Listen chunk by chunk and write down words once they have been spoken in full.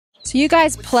So you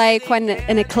guys play quite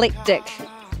an eclectic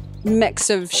mix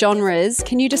of genres.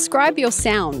 Can you describe your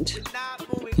sound?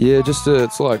 Yeah, just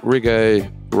it's like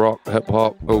reggae, rock, hip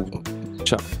hop, all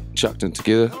chucked in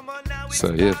together.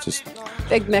 So yeah, just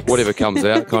big mix. Whatever comes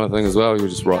out kind of thing as well. You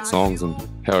just write songs and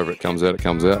however it comes out, it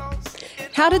comes out.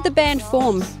 How did the band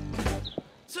form? Me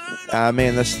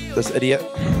and this idiot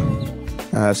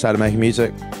started making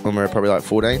music when we were probably like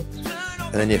 14.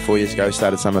 And then 4 years ago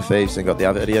started Summer Thieves and got the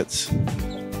other idiots.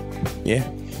 Yeah.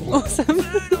 Awesome.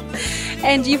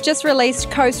 And you've just released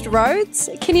Coast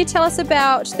Roads. Can you tell us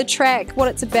about the track, what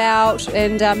it's about,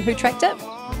 and who tracked it?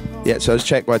 Yeah, so it's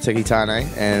tracked by Tiki Tane,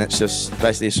 and it's just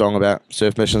basically a song about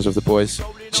surf missions with the boys,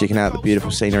 checking out the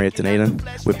beautiful scenery of Dunedin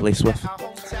we're blessed with.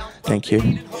 Thank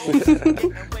you.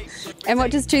 And what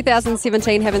does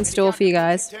 2017 have in store for you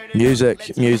guys?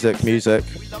 Music,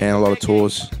 and a lot of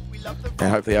tours. And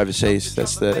hopefully overseas.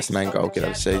 That's the main goal, get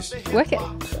overseas. Wicked.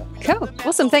 Cool.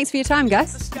 Awesome. Thanks for your time,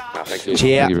 guys. Thank you.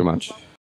 Cheer. Thank you very much.